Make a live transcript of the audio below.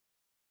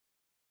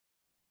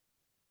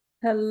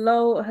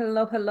Hello,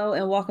 hello, hello,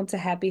 and welcome to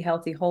Happy,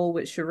 Healthy, Whole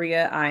with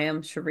Sharea. I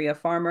am Sharea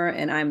Farmer,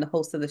 and I'm the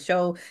host of the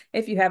show.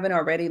 If you haven't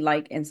already,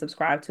 like and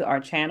subscribe to our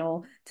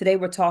channel. Today,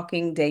 we're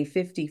talking day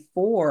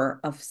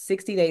 54 of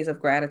 60 days of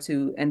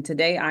gratitude. And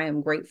today, I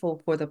am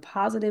grateful for the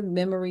positive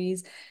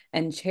memories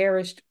and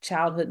cherished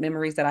childhood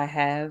memories that I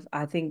have.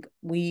 I think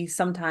we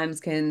sometimes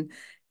can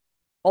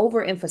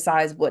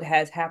overemphasize what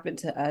has happened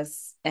to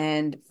us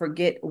and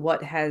forget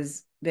what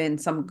has been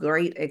some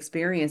great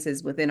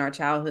experiences within our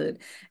childhood.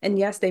 And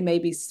yes, they may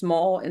be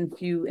small and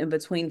few in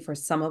between for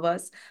some of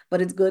us,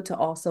 but it's good to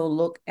also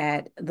look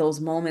at those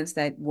moments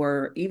that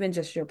were even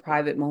just your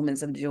private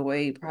moments of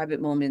joy,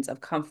 private moments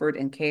of comfort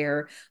and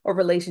care or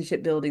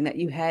relationship building that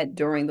you had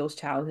during those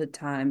childhood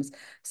times.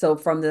 So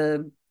from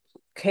the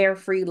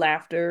carefree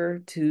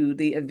laughter to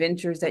the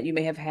adventures that you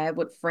may have had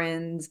with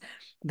friends,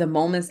 the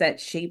moments that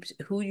shaped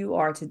who you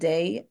are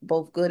today,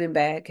 both good and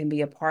bad, can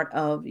be a part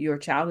of your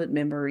childhood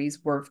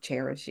memories worth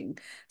cherishing.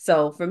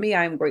 So for me,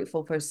 I'm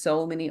grateful for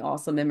so many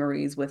awesome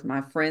memories with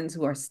my friends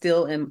who are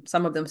still in,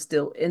 some of them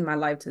still in my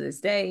life to this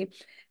day,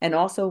 and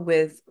also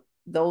with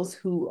those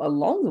who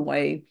along the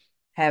way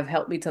have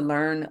helped me to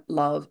learn,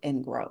 love,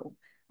 and grow.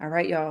 All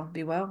right, y'all,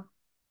 be well.